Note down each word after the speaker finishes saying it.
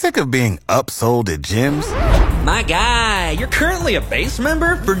Sick of being upsold at gyms? My guy, you're currently a base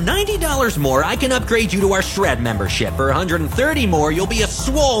member? For $90 more, I can upgrade you to our Shred membership. For $130 more, you'll be a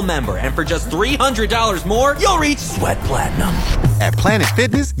Swole member. And for just $300 more, you'll reach Sweat Platinum. At Planet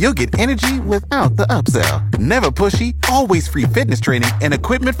Fitness, you'll get energy without the upsell. Never pushy, always free fitness training and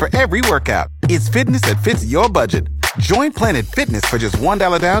equipment for every workout. It's fitness that fits your budget. Join Planet Fitness for just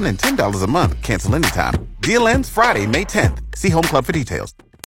 $1 down and $10 a month. Cancel anytime. Deal ends Friday, May 10th. See Home Club for details.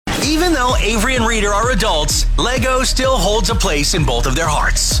 Even though Avery and Reader are adults, Lego still holds a place in both of their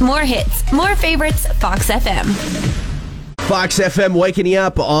hearts. More hits, more favorites, Fox FM. Fox FM waking you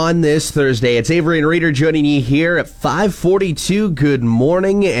up on this Thursday. It's Avery and Reader joining you here at 5:42. Good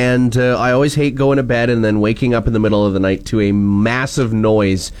morning. And I always hate going to bed and then waking up in the middle of the night to a massive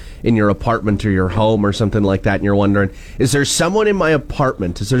noise in your apartment or your home or something like that. And you're wondering, is there someone in my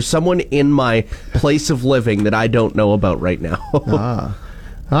apartment? Is there someone in my place of living that I don't know about right now?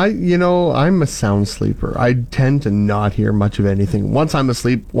 I'm a sound sleeper. I tend to not hear much of anything. Once I'm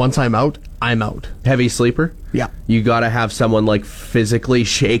asleep, once I'm out, I'm out. Heavy sleeper? Yeah. You gotta have someone like physically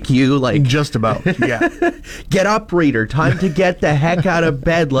shake you, like just about. Yeah. Get up, Reader. Time to get the heck out of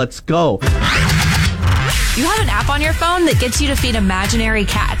bed. Let's go. You have an app on your phone that gets you to feed imaginary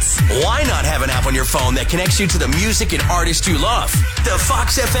cats. Why not have an app on your phone that connects you to the music and artists you love? The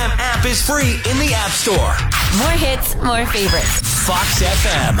Fox FM app is free in the App Store. More hits, more favorites. Fox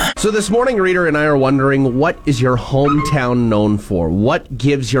FM. So this morning, Reader and I are wondering, what is your hometown known for? What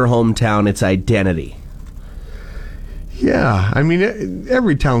gives your hometown its identity? Yeah, I mean,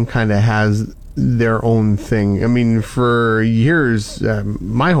 every town kind of has their own thing. I mean, for years,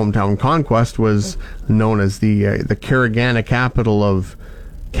 my hometown, Conquest, was known as the Caragana capital of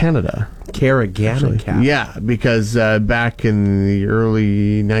Canada. Caragana capital? Yeah, because back in the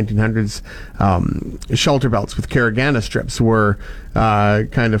early 1900s, shelter belts with Caragana strips were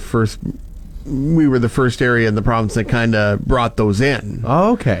kind of first. We were the first area in the province that kind of brought those in.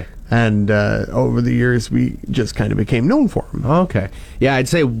 Oh, okay. And over the years, we just kind of became known for them. Okay. Yeah, I'd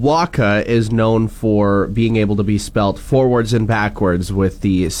say Waka is known for being able to be spelt forwards and backwards with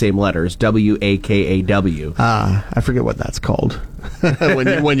the same letters, W-A-K-A-W. I forget what that's called.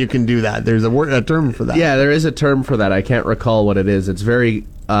 when you can do that. There's a term for that. Yeah, there is a term for that. I can't recall what it is. It's very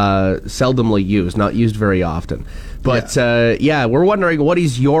seldomly used, not used very often. But, we're wondering, what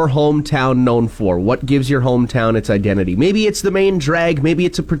is your hometown known for? What gives your hometown its identity? Maybe it's the main drag. Maybe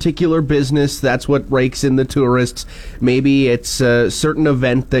it's a particular business. That's what rakes in the tourists. Maybe it's a certain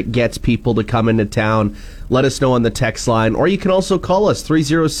event that gets people to come into town. Let us know on the text line. Or you can also call us,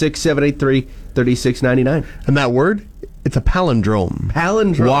 306-783-3699. And that word? It's a palindrome.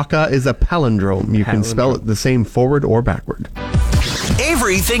 Palindrome. Waka is a palindrome. You can spell it the same forward or backward.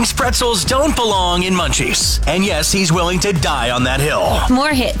 Avery thinks pretzels don't belong in Munchies. And yes, he's willing to die on that hill. More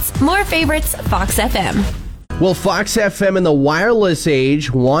hits, more favorites, Fox FM. Well, Fox FM and the wireless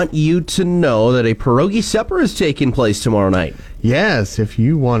age want you to know that a pierogi supper is taking place tomorrow night. Yes, if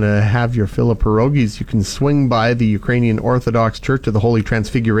you want to have your fill of pierogies, you can swing by the Ukrainian Orthodox Church of the Holy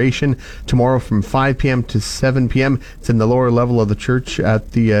Transfiguration tomorrow from 5 p.m. to 7 p.m. It's in the lower level of the church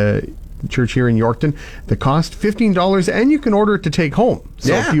at the church here in Yorkton. The cost $15, and you can order it to take home.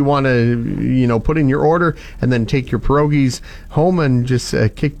 So if you want to, put in your order and then take your pierogies home and just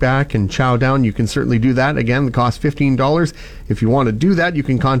kick back and chow down, you can certainly do that. Again, the cost $15. If you want to do that, you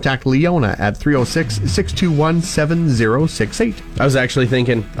can contact Leona at 306-621-7068. I was actually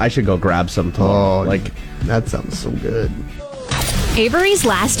thinking I should go grab some tomorrow. That sounds so good. Avery's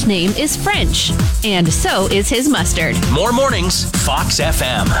last name is French, and so is his mustard. More mornings, Fox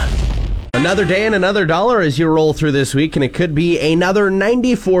FM. Another day and another dollar as you roll through this week, and it could be another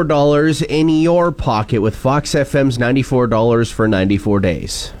 $94 in your pocket with Fox FM's $94 for 94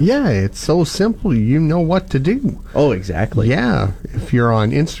 days. Yeah, it's so simple. You know what to do. Oh, exactly. Yeah. If you're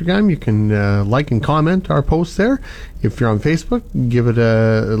on Instagram, you can like and comment our posts there. If you're on Facebook, give it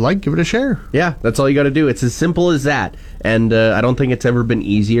a like, give it a share. Yeah, that's all you got to do. It's as simple as that. And I don't think it's ever been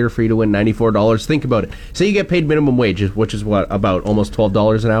easier for you to win $94. Think about it. Say you get paid minimum wage, which is what, about almost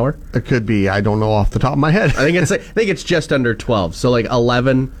 $12 an hour? It could be. I don't know off the top of my head. I think it's just under 12. So like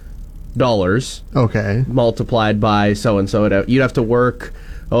 $11. Okay. Multiplied by so and so. You'd have to work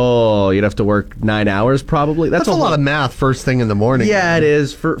 9 hours probably. That's a lot of math first thing in the morning. Yeah, it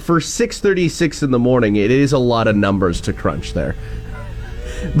is. For 6:36 in the morning, it is a lot of numbers to crunch there.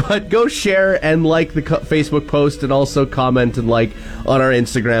 But go share and like the Facebook post, and also comment and like on our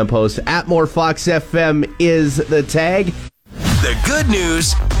Instagram post. @MoreFoxFM is the tag. The good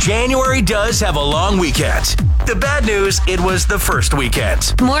news, January does have a long weekend. The bad news, it was the first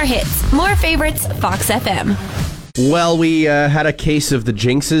weekend. More hits, more favorites, Fox FM. Well, we had a case of the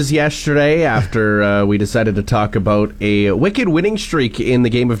jinxes yesterday after we decided to talk about a wicked winning streak in the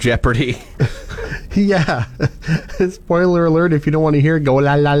game of Jeopardy. Yeah. Spoiler alert, if you don't want to hear it, go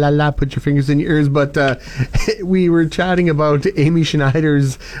la la la la, put your fingers in your ears. But we were chatting about Amy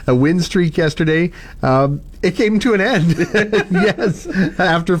Schneider's win streak yesterday. It came to an end. Yes.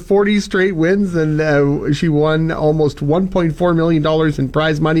 After 40 straight wins, and she won almost $1.4 million in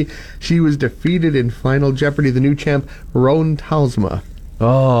prize money. She was defeated in Final Jeopardy, the new champ, Roan Tausma.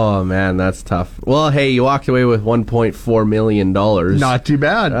 Oh, man, that's tough. Well, hey, you walked away with $1.4 million. Not too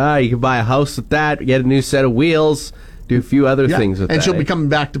bad. You can buy a house with that, get a new set of wheels, do a few other things with that. And she'll be coming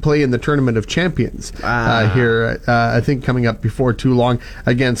back to play in the Tournament of Champions here, I think, coming up before too long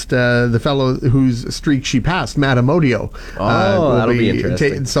against the fellow whose streak she passed, Matt Amodio. That'll be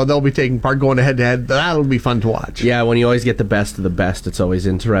interesting. So they'll be taking part, going head-to-head. That'll be fun to watch. Yeah, when you always get the best of the best, it's always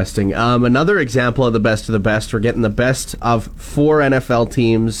interesting. Another example of the best of the best, we're getting the best of 4 NFL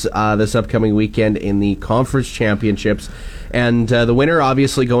teams this upcoming weekend in the conference championships. And the winner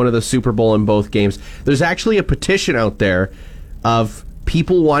obviously going to the Super Bowl in both games. There's actually a petition out there of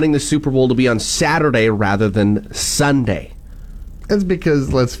people wanting the Super Bowl to be on Saturday rather than Sunday. That's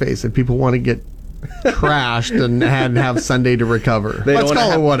because, let's face it, people want to get trashed and have Sunday to recover. Let's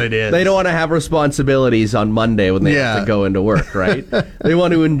call it what it is. They don't want to have responsibilities on Monday when they have to go into work, right? They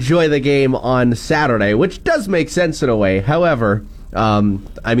want to enjoy the game on Saturday, which does make sense in a way. However,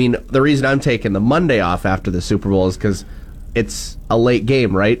 I mean, the reason I'm taking the Monday off after the Super Bowl is because it's a late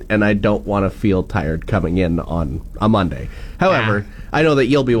game, right? And I don't want to feel tired coming in on a Monday. However, I know that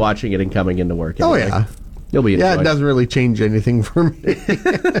you'll be watching it and coming into work anyway. Oh, yeah. You'll be enjoying. Yeah, it doesn't really change anything for me.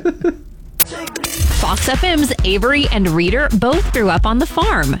 Fox FM's Avery and Reader both grew up on the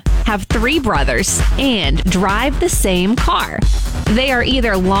farm, have 3 brothers, and drive the same car. They are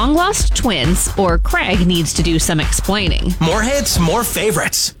either long-lost twins or Craig needs to do some explaining. More hits, more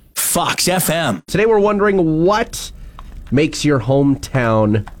favorites. Fox FM. Today we're wondering what makes your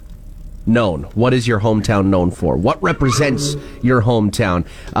hometown known. What is your hometown known for? What represents your hometown?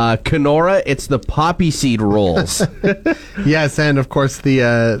 Kenora, it's the poppy seed rolls. Yes, and of course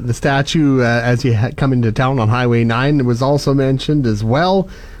the statue as you come into town on Highway 9 was also mentioned as well.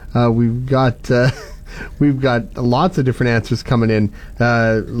 We've got lots of different answers coming in.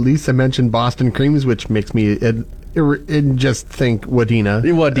 Lisa mentioned Boston Creams, which makes me just think Wadena.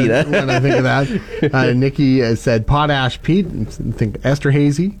 When I think of that. Nikki said Potash Pete, and think Esther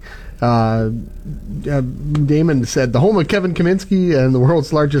Hazy. Damon said the home of Kevin Kaminsky and the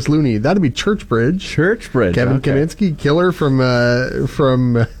world's largest loony. That'd be Churchbridge. Kevin Kaminsky, killer from.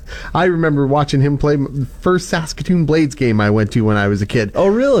 I remember watching him play the first Saskatoon Blades game I went to when I was a kid. Oh,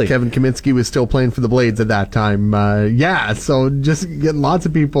 really? Kevin Kaminsky was still playing for the Blades at that time. So just getting lots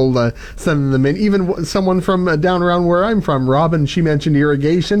of people sending them in. Even someone from down around where I'm from, Robin, she mentioned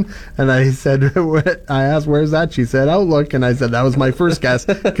irrigation, and I said, I asked, where's that? She said, Outlook, and I said, that was my first guess,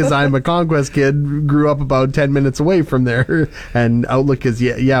 because I'm a Conquest kid, grew up about 10 minutes away from there, and Outlook is,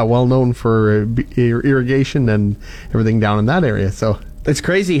 well known for irrigation and everything down in that area, so... It's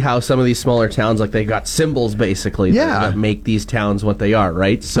crazy how some of these smaller towns, like they got symbols basically that make these towns what they are,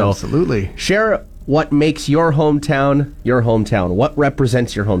 right? So absolutely. Share what makes your hometown your hometown. What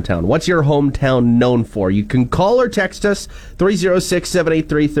represents your hometown? What's your hometown known for? You can call or text us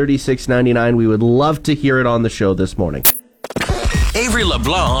 306-783-3699. We would love to hear it on the show this morning. Avery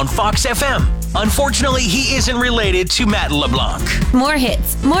LeBlanc on Fox FM. Unfortunately, he isn't related to Matt LeBlanc. More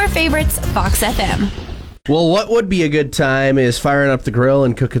hits, more favorites, Fox FM. Well, what would be a good time is firing up the grill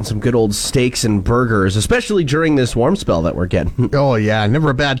and cooking some good old steaks and burgers, especially during this warm spell that we're getting. Oh, yeah. Never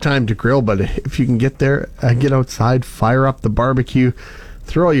a bad time to grill, but if you can get there, get outside, fire up the barbecue,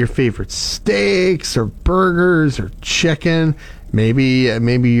 throw all your favorite steaks or burgers or chicken. Maybe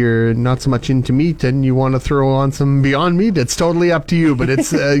you're not so much into meat and you want to throw on some Beyond Meat. It's totally up to you, but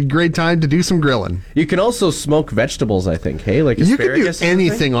it's a great time to do some grilling. You can also smoke vegetables, I think. Hey, like asparagus. You can do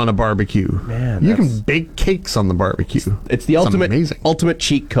anything on a barbecue. Man, you can bake cakes on the barbecue. It's the ultimate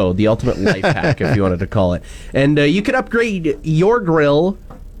cheat code, the ultimate life hack, if you wanted to call it. And you can upgrade your grill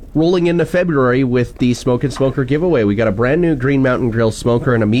rolling into February with the Smoke and Smoker giveaway. We got a brand new Green Mountain Grill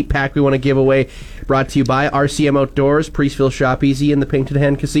smoker and a meat pack we want to give away, brought to you by RCM Outdoors, Priestville Shop Easy, and the Painted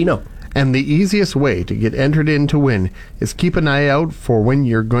Hand Casino. And the easiest way to get entered in to win is keep an eye out for when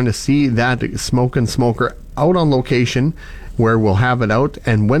you're going to see that Smoke and Smoker out on location, where we'll have it out.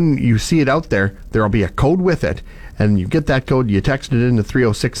 And when you see it out there, there'll be a code with it. And you get that code, you text it into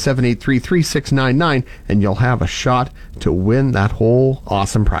 306-783-3699, and you'll have a shot to win that whole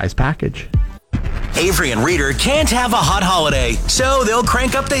awesome prize package. Avery and Reader can't have a hot holiday, so they'll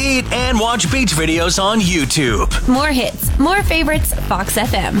crank up the heat and watch beach videos on YouTube. More hits, more favorites, Fox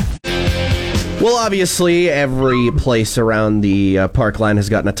FM. Well, obviously, every place around the Parkland has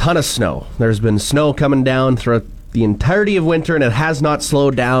gotten a ton of snow. There's been snow coming down throughout the entirety of winter, and it has not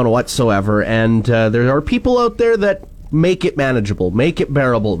slowed down whatsoever. And there are people out there that make it manageable, make it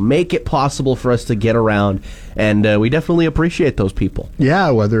bearable, make it possible for us to get around. And we definitely appreciate those people. Yeah,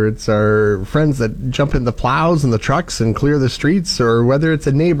 whether it's our friends that jump in the plows and the trucks and clear the streets, or whether it's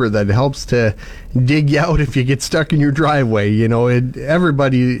a neighbor that helps to dig you out if you get stuck in your driveway. You know,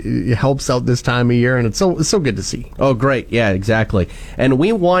 everybody helps out this time of year, and it's so good to see. Oh, great. Yeah, exactly. And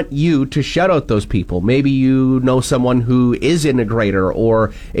we want you to shout out those people. Maybe you know someone who is in a grader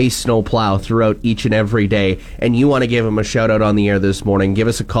or a snowplow throughout each and every day, and you want to give them a shout out on the air this morning. Give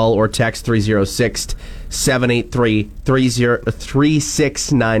us a call or text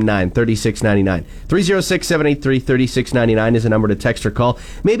 306-783-3699, 3699. 306-783-3699 is a number to text or call.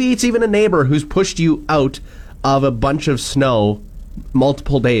 Maybe it's even a neighbor who's pushed you out of a bunch of snow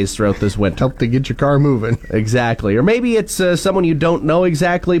multiple days throughout this winter. Help to get your car moving. Exactly. Or maybe it's someone you don't know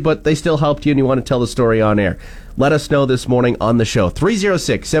exactly, but they still helped you and you want to tell the story on air. Let us know this morning on the show.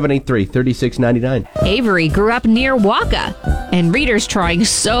 306-783-3699. Avery grew up near Waka, and Reader's trying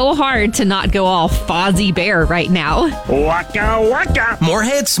so hard to not go all Fozzie Bear right now. Waka waka. More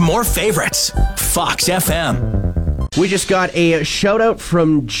hits, more favorites. Fox FM. We just got a shout out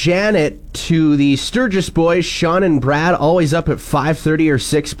from Janet to the Sturgis boys, Sean and Brad, always up at 5:30 or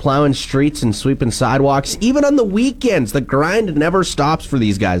 6 plowing streets and sweeping sidewalks. Even on the weekends, the grind never stops for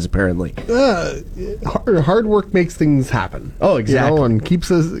these guys, apparently. Hard work makes things happen. Oh, exactly. You know, and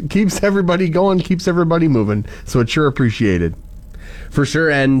keeps everybody going, keeps everybody moving. So it's sure appreciated. For sure,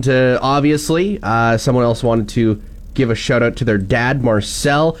 and obviously, someone else wanted to give a shout out to their dad,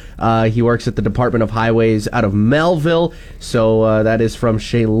 Marcel. He works at the Department of Highways out of Melville. So that is from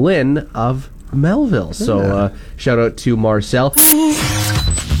Shaylin of Melville. So shout out to Marcel.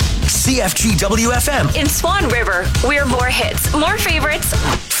 CFG WFM. In Swan River, we're more hits, more favorites.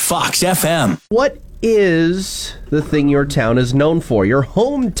 Fox FM. What is the thing your town is known for? Your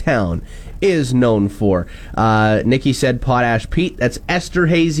hometown is known for. Nikki said Potash Pete. That's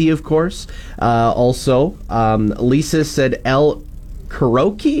Esterhazy, of course. Also, Lisa said El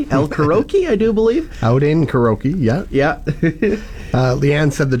Kuroki, I do believe. Out in Kuroki, yeah. Yeah.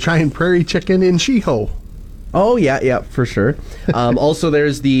 Leanne said the Giant Prairie Chicken in Shiho. Oh, yeah, for sure. Also,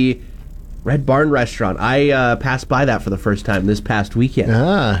 there's the Red Barn Restaurant. I passed by that for the first time this past weekend.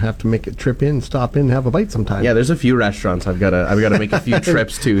 Have to make a trip in, stop in, have a bite sometime. Yeah, there's a few restaurants I've got to make a few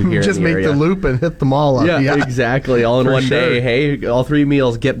trips to here. Just in the make area. the loop and hit them all up. Yeah, exactly. All in For one sure. day. Hey, all 3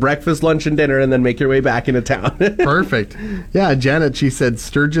 meals. Get breakfast, lunch, and dinner, and then make your way back into town. Perfect. Yeah, Janet, she said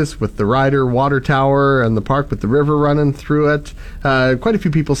Sturgis with the Ryder Water Tower and the park with the river running through it. Quite a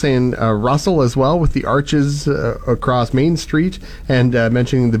few people saying Russell as well with the arches across Main Street, and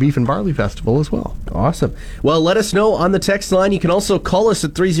mentioning the Beef and Barley Festival as well. Awesome. Well, let us know on the text line. You can also call us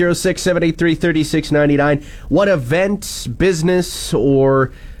at 306-783-3699. What event, business,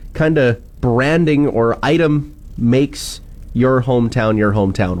 or kind of branding or item makes your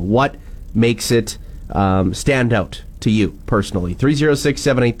hometown? What makes it stand out to you personally?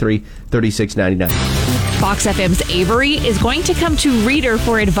 306-783-3699. Fox FM's Avery is going to come to Reader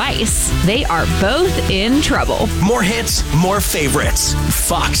for advice. They are both in trouble. More hits, more favorites.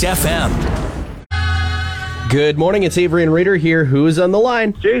 Fox FM. Good morning. It's Avery and Reader here. Who is on the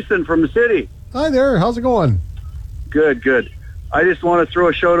line? Jason from the city. Hi there. How's it going? Good. I just want to throw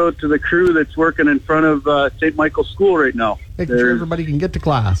a shout out to the crew that's working in front of St. Michael's School right now. Making sure everybody can get to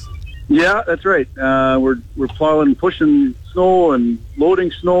class. Yeah, that's right. We're plowing, pushing snow and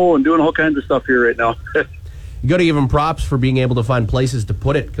loading snow and doing all kinds of stuff here right now. You got to give them props for being able to find places to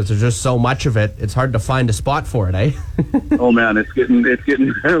put it because there's just so much of it. It's hard to find a spot for it, eh? Oh man, it's getting a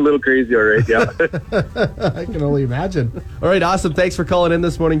little crazy, all right. Yeah. I can only imagine. All right, awesome. Thanks for calling in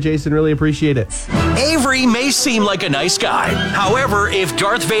this morning, Jason. Really appreciate it. Avery may seem like a nice guy. However, if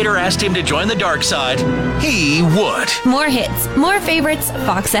Darth Vader asked him to join the dark side, he would. More hits, more favorites,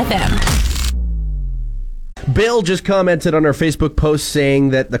 Fox FM. Bill just commented on our Facebook post saying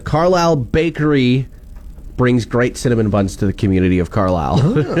that the Carlisle Bakery brings great cinnamon buns to the community of Carlisle.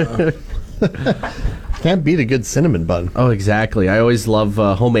 Can't beat a good cinnamon bun. Oh, exactly. I always love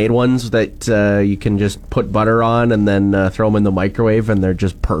homemade ones that you can just put butter on and then throw them in the microwave, and they're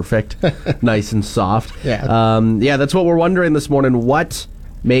just perfect, nice and soft. Yeah. That's what we're wondering this morning. What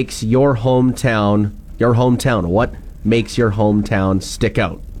makes your hometown your hometown? What makes your hometown stick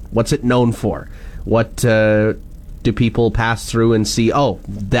out? What's it known for? What do people pass through and see, oh,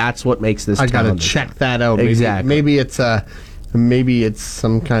 that's what makes this I town? gotta check that out. Exactly. Maybe it's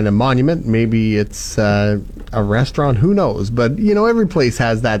some kind of monument. Maybe it's a restaurant. Who knows? But, every place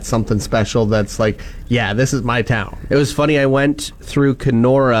has that something special that's like, yeah, this is my town. It was funny. I went through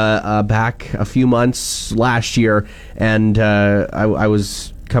Kenora back a few months last year, and I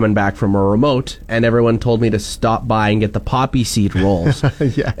was coming back from a remote, and everyone told me to stop by and get the poppy seed rolls.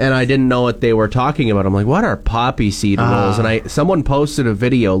 Yeah. And I didn't know what they were talking about. I'm like, what are poppy seed rolls? And someone posted a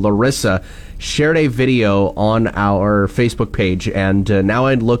video. Larissa shared a video on our Facebook page, and now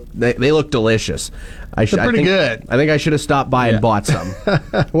they look delicious. They're pretty good. I think I should have stopped by and bought some.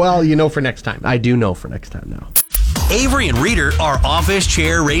 Well, for next time. I do know for next time now. Avery and Reader are office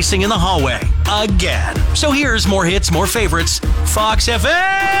chair racing in the hallway again. So here's more hits, more favorites. Fox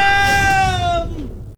FM!